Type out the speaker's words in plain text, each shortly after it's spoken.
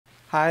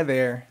Hi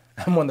there,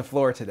 I'm on the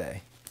floor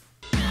today.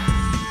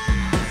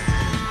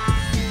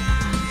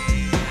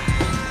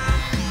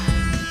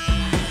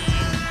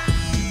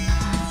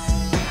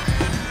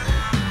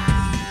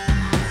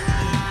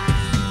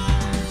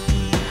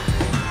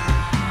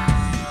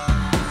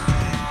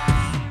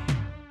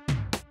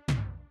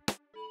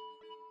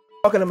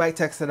 Welcome to Mike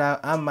Texts It Out.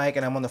 I'm Mike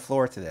and I'm on the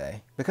floor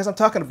today because I'm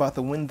talking about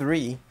the WIN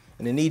 3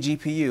 and an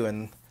eGPU,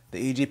 and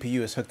the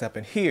eGPU is hooked up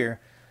in here,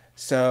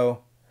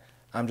 so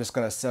I'm just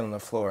going to sit on the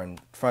floor in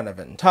front of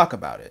it and talk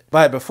about it.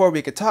 But before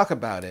we could talk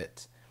about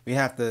it, we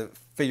have to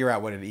figure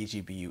out what an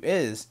eGPU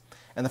is.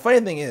 And the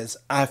funny thing is,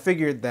 I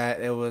figured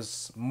that it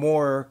was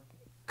more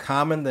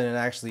common than it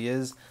actually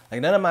is. Like,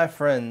 none of my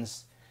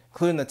friends,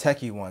 including the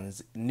techie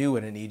ones, knew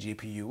what an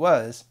eGPU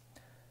was.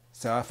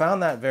 So I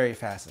found that very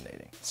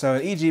fascinating. So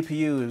an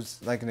eGPU is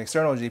like an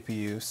external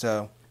GPU.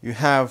 So you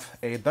have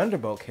a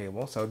Thunderbolt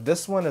cable. So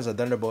this one is a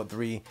Thunderbolt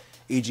 3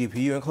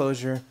 eGPU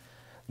enclosure.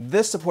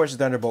 This supports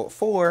Thunderbolt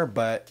 4,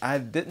 but I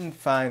didn't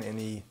find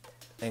any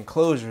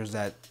enclosures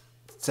that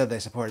said they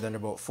supported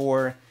Thunderbolt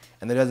 4,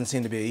 and there doesn't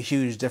seem to be a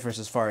huge difference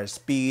as far as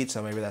speed,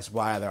 so maybe that's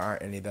why there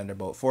aren't any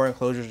Thunderbolt 4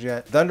 enclosures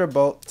yet.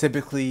 Thunderbolt,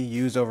 typically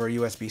used over a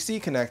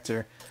USB-C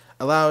connector,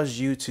 allows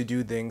you to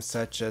do things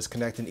such as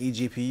connect an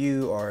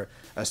eGPU or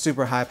a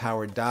super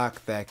high-powered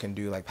dock that can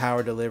do like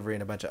power delivery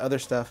and a bunch of other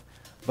stuff,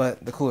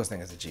 but the coolest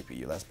thing is the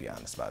GPU, let's be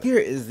honest about it. Here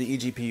is the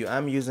eGPU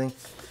I'm using.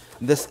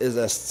 This is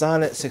a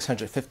Sonnet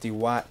 650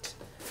 watt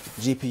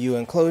GPU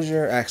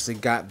enclosure. I actually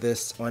got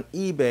this on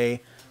eBay,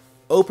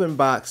 open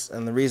box,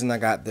 and the reason I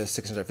got this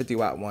 650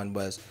 watt one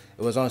was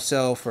it was on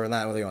sale for,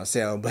 not really on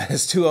sale, but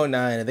it's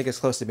 $209. I think it's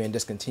close to being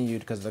discontinued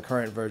because the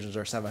current versions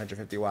are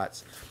 750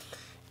 watts.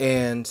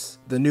 And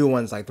the new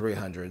one's like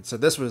 300. So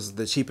this was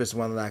the cheapest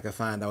one that I could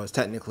find that was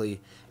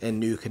technically in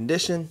new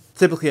condition.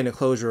 Typically an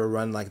enclosure will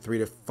run like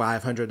 $300 to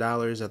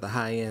 $500 at the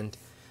high end.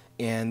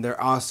 And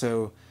they're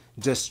also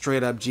just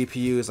straight up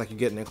GPUs, like you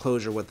get an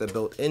enclosure with the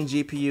built-in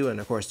GPU, and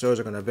of course those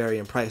are going to vary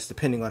in price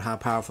depending on how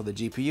powerful the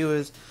GPU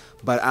is,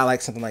 but I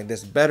like something like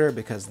this better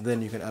because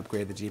then you can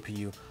upgrade the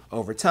GPU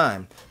over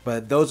time.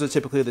 But those are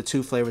typically the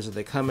two flavors that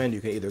they come in.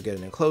 You can either get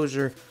an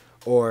enclosure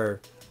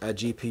or a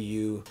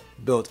GPU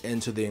built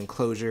into the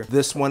enclosure.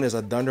 This one is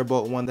a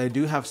Thunderbolt one. They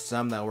do have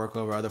some that work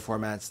over other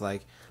formats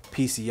like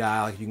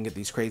PCI, like you can get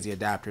these crazy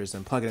adapters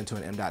and plug it into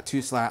an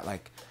M.2 slot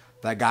like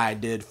that guy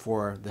did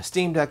for the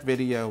Steam Deck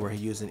video where he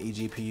used an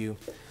eGPU.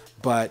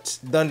 But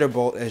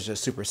Thunderbolt is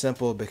just super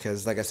simple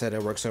because, like I said,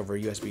 it works over a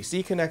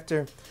USB-C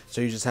connector. So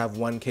you just have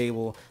one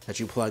cable that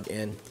you plug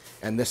in,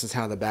 and this is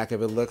how the back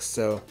of it looks.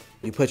 So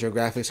you put your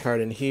graphics card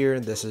in here.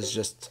 This is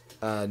just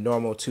a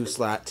normal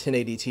 2-slot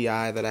 1080 Ti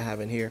that I have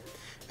in here.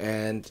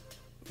 And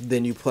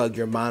then you plug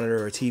your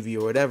monitor or TV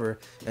or whatever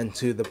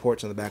into the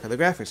ports on the back of the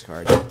graphics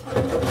card.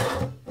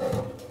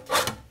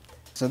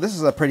 So this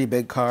is a pretty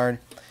big card,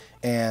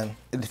 and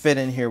it fit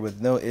in here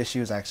with no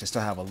issues. I actually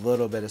still have a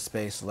little bit of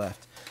space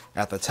left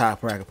at the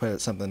top where I could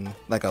put something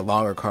like a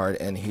longer card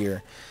in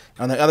here.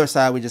 On the other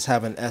side, we just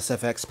have an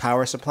SFX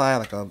power supply,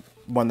 like a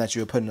one that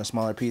you would put in a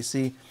smaller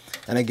PC.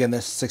 And again,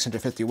 this is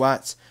 650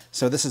 watts.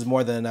 So this is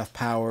more than enough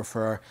power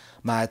for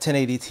my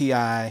 1080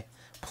 Ti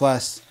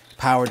plus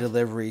power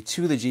delivery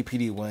to the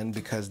GPD WIN,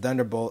 because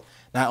Thunderbolt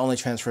not only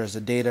transfers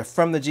the data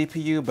from the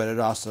GPU, but it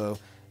also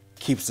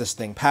keeps this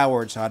thing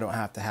powered, so I don't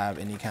have to have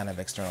any kind of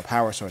external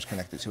power source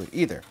connected to it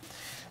either.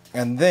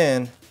 And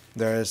then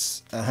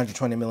there's a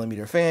 120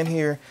 millimeter fan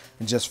here,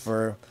 just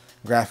for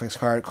graphics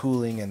card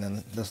cooling, and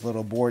then this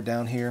little board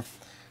down here.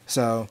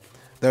 So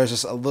there's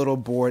just a little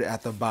board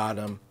at the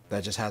bottom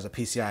that just has a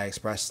PCI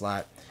Express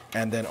slot,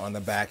 and then on the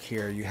back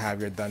here you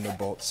have your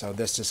Thunderbolt. So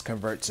this just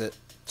converts it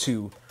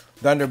to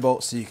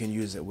Thunderbolt so you can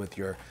use it with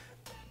your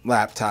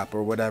laptop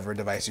or whatever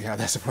device you have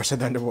that supports a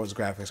Thunderbolt's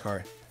graphics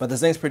card. But this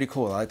thing's pretty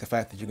cool. I like the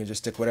fact that you can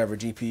just stick whatever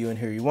GPU in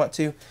here you want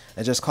to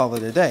and just call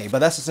it a day. But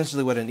that's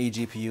essentially what an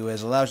eGPU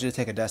is. It allows you to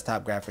take a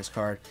desktop graphics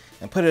card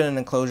and put it in an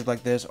enclosure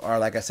like this, or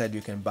like I said,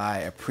 you can buy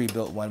a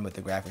pre-built one with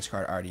the graphics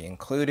card already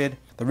included.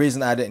 The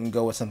reason I didn't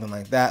go with something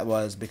like that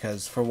was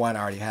because, for one,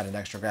 I already had an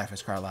extra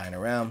graphics card lying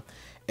around,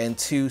 and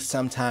two,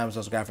 sometimes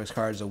those graphics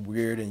cards are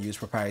weird and use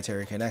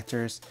proprietary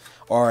connectors,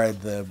 or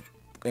the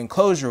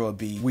enclosure will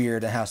be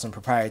weird and have some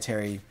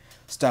proprietary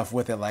stuff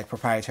with it, like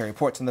proprietary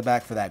ports in the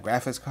back for that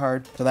graphics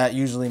card. So that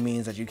usually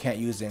means that you can't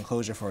use the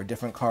enclosure for a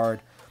different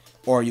card,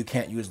 or you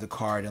can't use the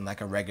card in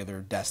like a regular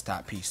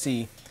desktop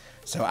PC.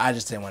 So I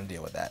just didn't want to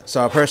deal with that.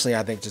 So personally,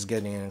 I think just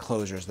getting an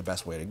enclosure is the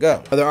best way to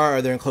go. But there are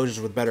other enclosures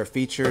with better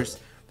features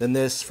than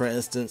this. For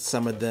instance,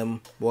 some of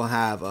them will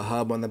have a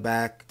hub on the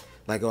back,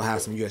 like it'll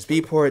have some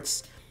USB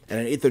ports and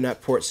an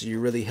Ethernet port, so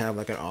you really have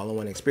like an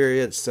all-in-one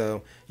experience.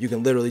 So you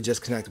can literally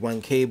just connect one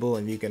cable,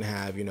 and you can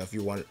have, you know, if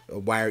you want a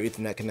wire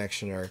Ethernet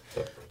connection or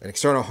an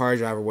external hard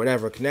drive or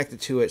whatever connected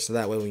to it, so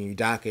that way when you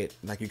dock it,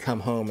 like you come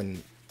home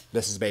and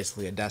this is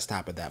basically a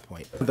desktop at that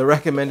point. The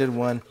recommended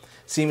one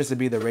seems to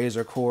be the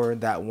Razer Core.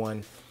 That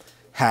one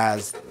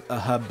has a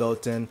hub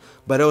built in,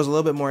 but it was a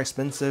little bit more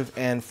expensive.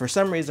 And for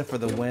some reason, for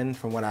the Win,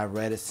 from what I've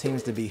read, it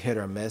seems to be hit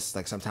or miss.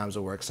 Like sometimes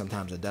it works,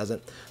 sometimes it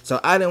doesn't. So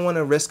I didn't want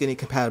to risk any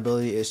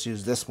compatibility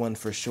issues. This one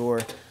for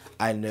sure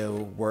I know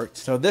worked.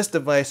 So this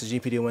device, the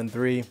GPD WIN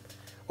 3,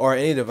 or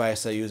any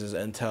device that uses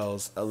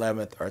Intel's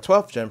 11th or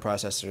 12th gen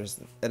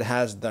processors, it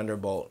has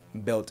Thunderbolt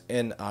built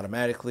in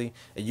automatically.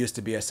 It used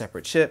to be a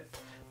separate chip,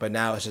 but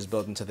now it's just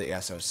built into the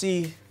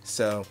SoC.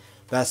 So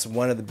that's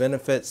one of the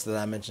benefits that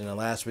I mentioned in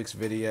last week's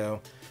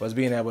video, was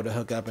being able to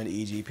hook up an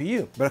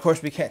eGPU. But of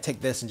course, we can't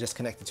take this and just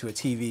connect it to a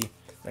TV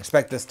and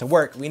expect this to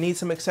work. We need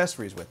some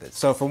accessories with it.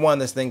 So for one,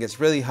 this thing gets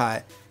really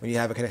hot when you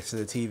have it connected to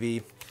the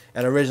TV.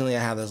 And originally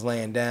I have this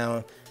laying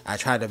down. I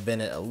tried to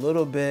bend it a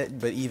little bit,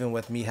 but even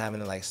with me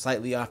having it like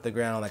slightly off the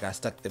ground, like I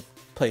stuck the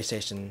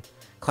PlayStation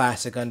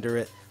Classic under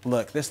it.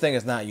 Look, this thing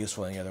is not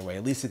useful any other way.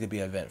 At least it could be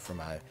a vent for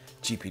my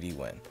GPD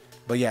WIN.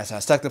 But yes, I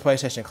stuck the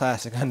PlayStation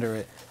Classic under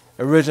it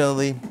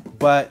originally,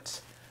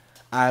 but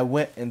I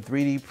went and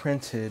 3D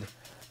printed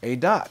a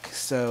dock.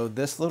 So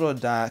this little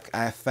dock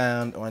I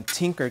found on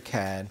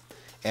Tinkercad,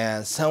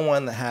 and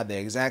someone that had the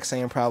exact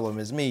same problem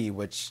as me,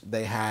 which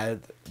they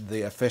had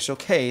the official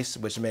case,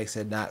 which makes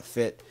it not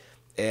fit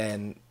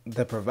in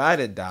the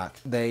provided dock.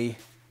 They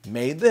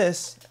made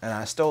this and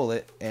I stole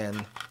it,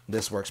 and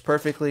this works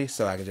perfectly.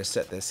 So I can just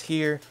set this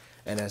here,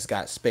 and it's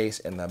got space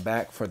in the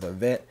back for the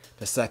vent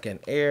to suck in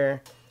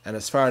air, and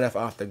it's far enough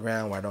off the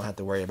ground where I don't have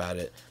to worry about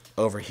it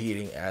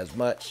overheating as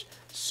much.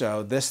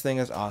 So this thing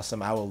is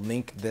awesome. I will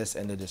link this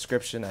in the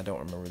description. I don't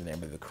remember the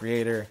name of the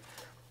creator,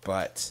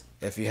 but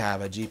if you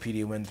have a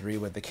GPD WIN 3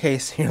 with the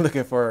case, you're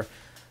looking for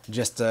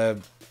just a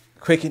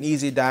quick and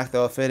easy dock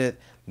that'll fit it,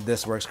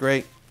 this works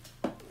great.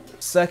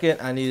 Second,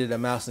 I needed a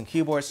mouse and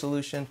keyboard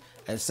solution,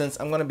 and since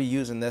I'm going to be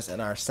using this in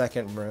our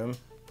second room,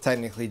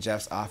 technically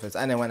Jeff's office,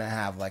 I didn't want to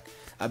have like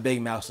a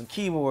big mouse and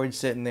keyboard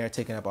sitting there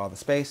taking up all the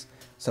space.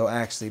 So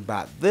I actually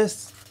bought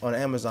this on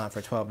Amazon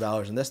for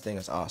 $12, and this thing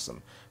is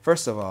awesome.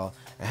 First of all,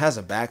 it has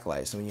a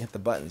backlight, so when you hit the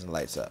buttons, it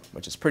lights up,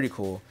 which is pretty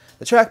cool.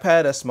 The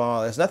trackpad is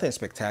small, it's nothing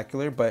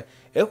spectacular, but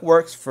it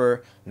works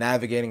for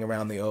navigating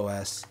around the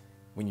OS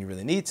when you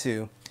really need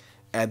to.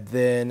 And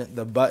then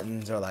the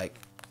buttons are like,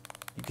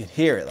 you can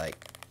hear it,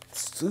 like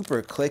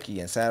super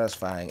clicky and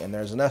satisfying, and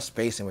there's enough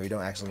spacing where you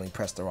don't accidentally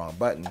press the wrong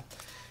button.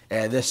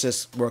 And this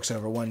just works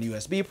over one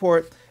USB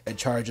port. It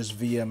charges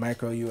via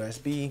micro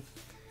USB.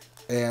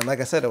 And like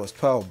I said, it was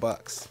 12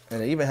 bucks.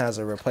 And it even has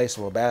a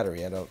replaceable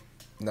battery. I don't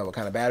know what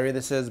kind of battery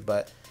this is,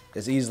 but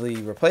it's easily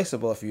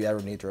replaceable if you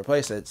ever need to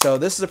replace it. So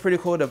this is a pretty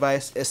cool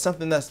device. It's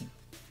something that's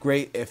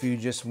great if you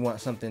just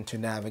want something to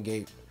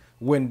navigate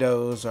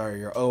Windows or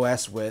your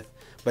OS with,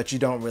 but you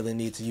don't really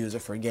need to use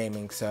it for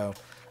gaming. So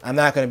I'm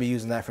not going to be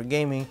using that for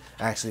gaming.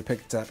 I actually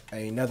picked up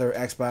another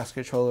Xbox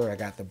controller. I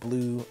got the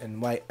blue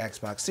and white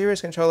Xbox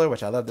Series controller,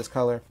 which I love this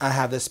color. I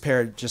have this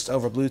paired just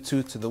over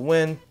Bluetooth to the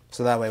WIN,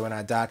 so that way when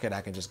I dock it,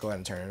 I can just go ahead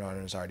and turn it on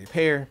and it's already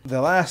paired.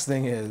 The last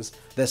thing is,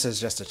 this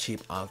is just a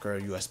cheap Anker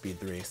USB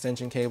 3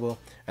 extension cable,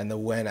 and the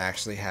WIN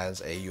actually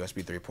has a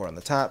USB 3 port on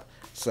the top.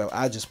 So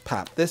I just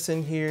pop this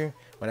in here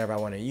whenever I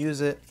want to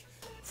use it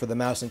for the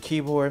mouse and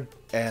keyboard.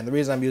 And the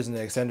reason I'm using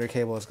the extender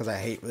cable is because I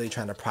hate really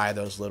trying to pry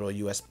those little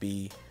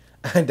USB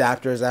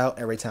adapters out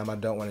every time I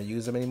don't want to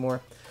use them anymore.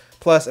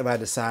 Plus, if I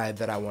decide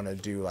that I want to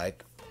do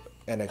like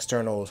an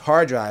external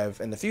hard drive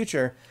in the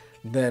future,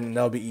 then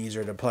it'll be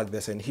easier to plug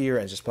this in here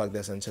and just plug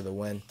this into the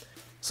WIN.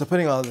 So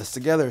putting all of this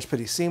together is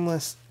pretty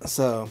seamless.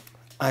 So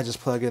I just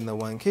plug in the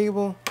one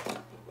cable.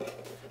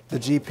 The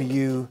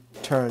GPU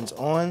turns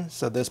on.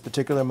 So this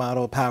particular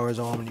model powers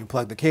on when you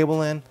plug the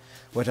cable in,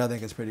 which I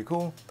think is pretty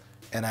cool.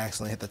 And I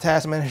accidentally hit the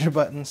task manager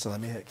button, so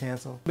let me hit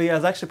cancel. But yeah,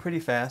 it's actually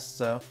pretty fast.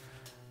 So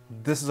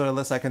this is what it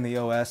looks like in the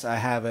OS. I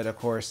have it, of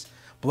course,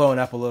 blown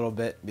up a little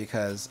bit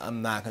because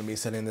I'm not going to be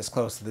sitting this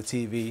close to the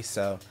TV,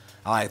 so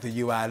I like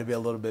the UI to be a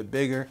little bit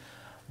bigger.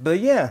 But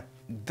yeah,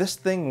 this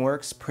thing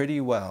works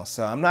pretty well.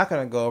 So I'm not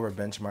going to go over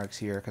benchmarks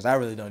here because I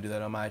really don't do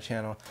that on my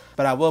channel.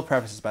 But I will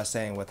preface this by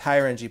saying with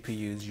higher end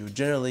GPUs, you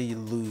generally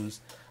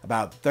lose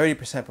about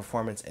 30%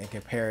 performance in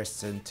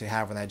comparison to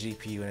having that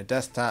GPU in a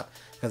desktop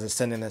because it's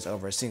sending this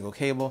over a single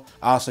cable.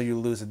 Also, you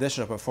lose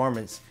additional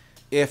performance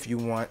if you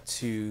want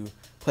to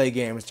play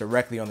games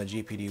directly on the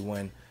GPD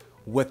WIN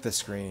with the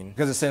screen,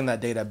 because it's sending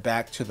that data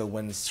back to the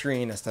WIN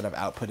screen instead of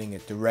outputting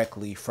it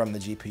directly from the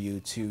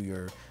GPU to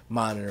your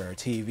monitor or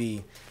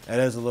TV. It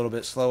is a little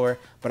bit slower,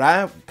 but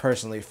I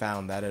personally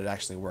found that it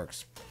actually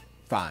works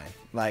fine.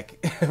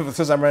 Like,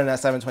 since I'm running at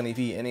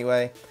 720p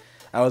anyway,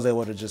 I was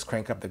able to just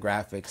crank up the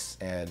graphics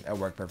and it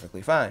worked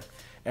perfectly fine.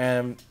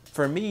 And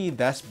for me,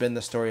 that's been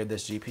the story of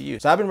this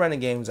GPU. So I've been running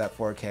games at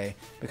 4K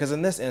because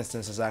in this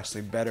instance, it's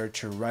actually better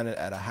to run it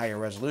at a higher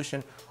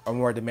resolution or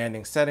more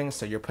demanding settings.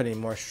 So you're putting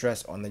more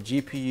stress on the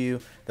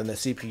GPU than the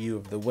CPU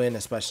of the WIN,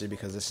 especially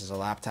because this is a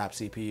laptop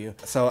CPU.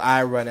 So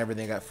I run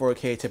everything at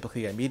 4K,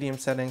 typically at medium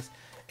settings,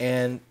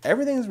 and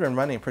everything's been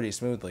running pretty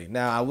smoothly.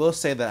 Now, I will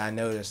say that I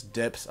noticed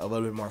dips a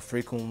little bit more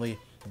frequently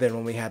than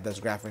when we had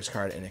this graphics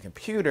card in a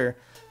computer,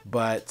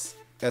 but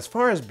as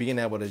far as being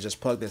able to just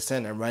plug this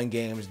in and run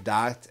games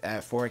docked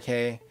at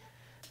 4K,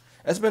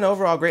 it's been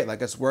overall great.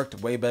 Like, it's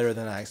worked way better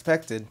than I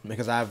expected,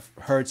 because I've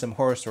heard some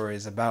horror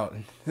stories about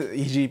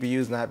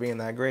eGPUs not being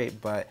that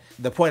great. But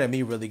the point of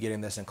me really getting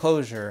this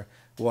enclosure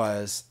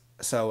was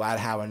so I'd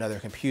have another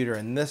computer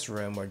in this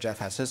room where Jeff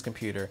has his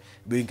computer.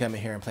 We can come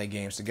in here and play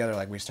games together,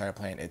 like we started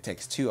playing It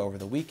Takes Two over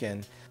the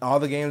weekend. All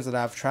the games that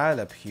I've tried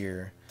up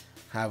here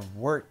have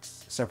worked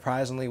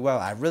surprisingly well.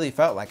 I really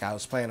felt like I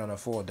was playing on a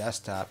full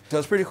desktop. So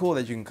it's pretty cool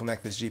that you can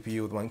connect this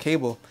GPU with one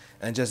cable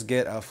and just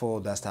get a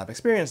full desktop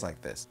experience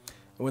like this.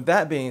 With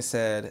that being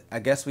said, I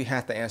guess we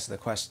have to answer the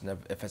question of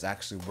if it's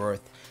actually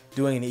worth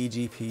doing an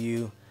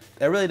eGPU.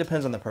 That really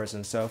depends on the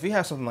person. So if you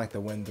have something like the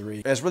WIN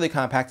 3, it's really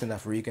compact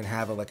enough where you can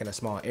have it like in a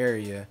small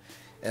area,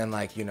 and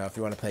like, you know, if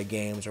you want to play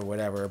games or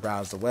whatever, or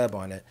browse the web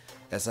on it,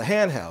 it's a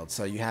handheld.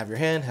 So you have your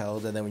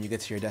handheld, and then when you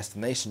get to your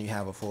destination, you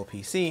have a full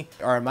PC.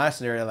 Or in my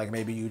scenario, like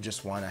maybe you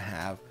just want to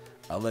have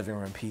a living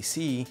room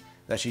PC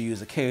that you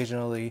use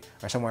occasionally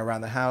or somewhere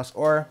around the house,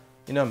 or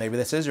you know, maybe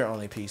this is your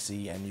only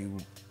PC and you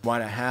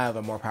want to have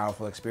a more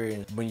powerful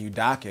experience when you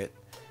dock it,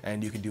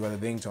 and you can do other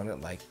things on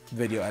it like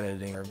video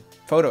editing or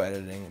photo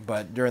editing.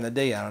 But during the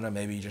day, I don't know,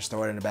 maybe you just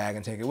throw it in a bag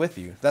and take it with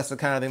you. That's the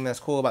kind of thing that's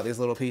cool about these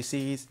little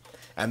PCs.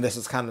 And this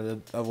is kind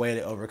of a way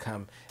to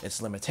overcome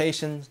its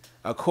limitations.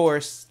 Of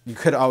course, you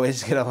could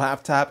always get a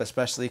laptop,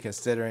 especially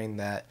considering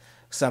that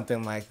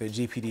something like the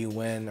GPD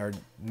WIN or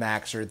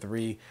Max or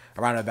 3,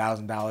 around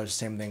 $1,000.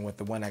 Same thing with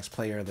the 1X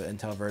player, the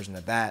Intel version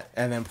of that.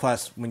 And then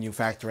plus, when you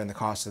factor in the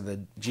cost of the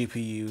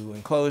GPU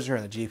enclosure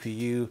and the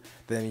GPU,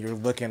 then you're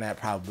looking at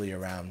probably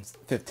around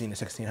 $1,500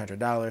 to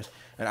 $1,600.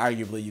 And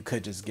arguably, you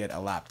could just get a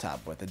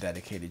laptop with a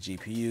dedicated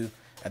GPU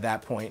at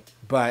that point.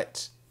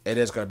 But it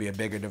is going to be a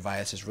bigger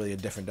device. It's really a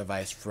different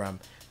device from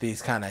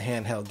these kind of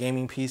handheld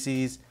gaming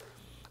PCs.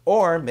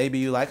 Or maybe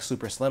you like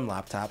super slim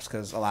laptops,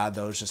 because a lot of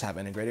those just have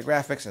integrated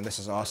graphics, and this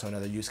is also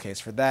another use case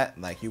for that.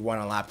 Like, you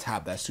want a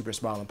laptop that's super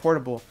small and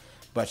portable,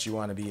 but you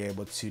want to be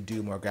able to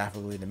do more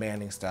graphically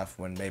demanding stuff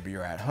when maybe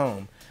you're at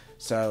home.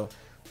 So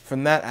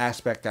from that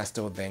aspect, I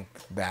still think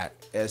that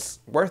it's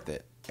worth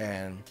it.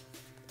 And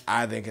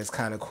I think it's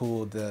kind of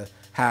cool to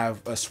have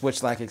a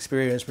Switch-like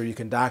experience where you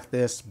can dock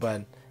this,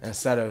 but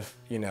instead of,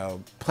 you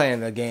know,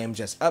 playing the game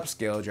just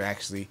upscaled, you're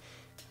actually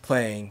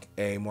playing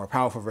a more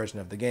powerful version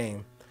of the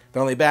game. The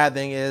only bad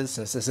thing is,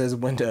 since this is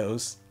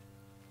Windows,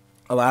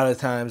 a lot of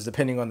times,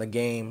 depending on the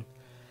game,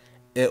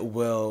 it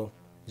will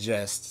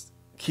just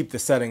keep the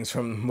settings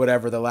from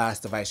whatever the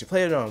last device you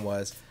played it on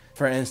was.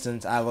 For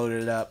instance, I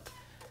loaded up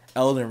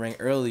Elden Ring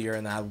earlier,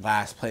 and I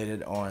last played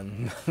it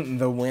on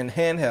the WIN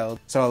handheld.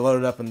 So I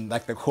loaded up in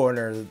like the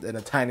corner in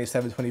a tiny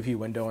 720p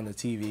window on the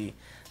TV,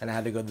 and I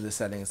had to go to the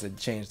settings to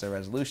change the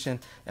resolution,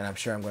 and I'm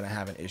sure I'm going to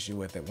have an issue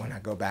with it when I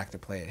go back to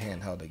play it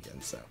handheld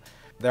again. So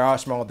there are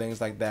small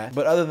things like that.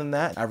 But other than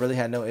that, I really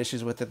had no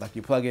issues with it. Like,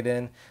 you plug it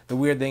in. The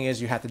weird thing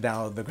is you have to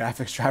download the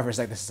graphics drivers.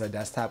 Like, this is a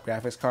desktop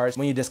graphics card.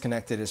 When you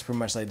disconnect it, it's pretty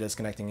much like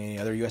disconnecting any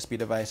other USB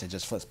device. It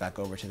just flips back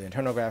over to the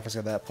internal graphics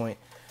at that point.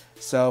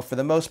 So for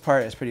the most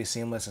part, it's pretty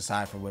seamless,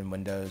 aside from when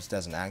Windows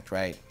doesn't act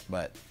right,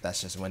 but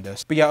that's just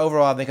Windows. But yeah,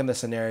 overall, I think in the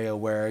scenario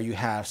where you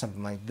have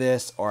something like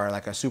this, or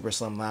like a super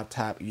slim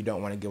laptop, you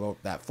don't want to give up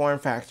that form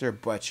factor,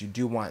 but you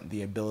do want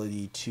the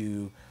ability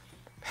to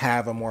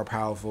have a more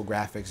powerful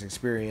graphics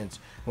experience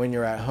when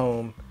you're at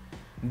home,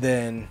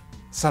 then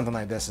something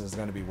like this is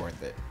going to be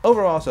worth it.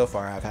 Overall, so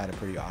far, I've had a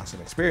pretty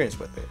awesome experience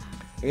with it.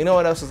 And you know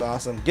what else is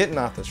awesome? Getting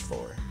off this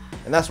floor.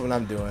 And that's what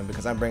I'm doing,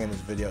 because I'm bringing this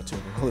video to a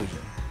conclusion.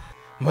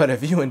 But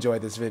if you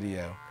enjoyed this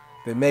video,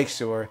 then make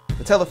sure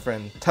to tell a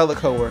friend, tell a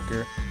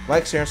coworker,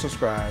 like, share, and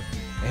subscribe,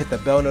 and hit the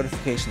bell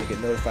notification to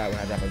get notified when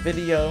I drop a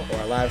video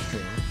or a live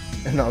stream.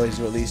 And always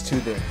do at least 2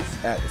 things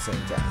at the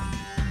same time.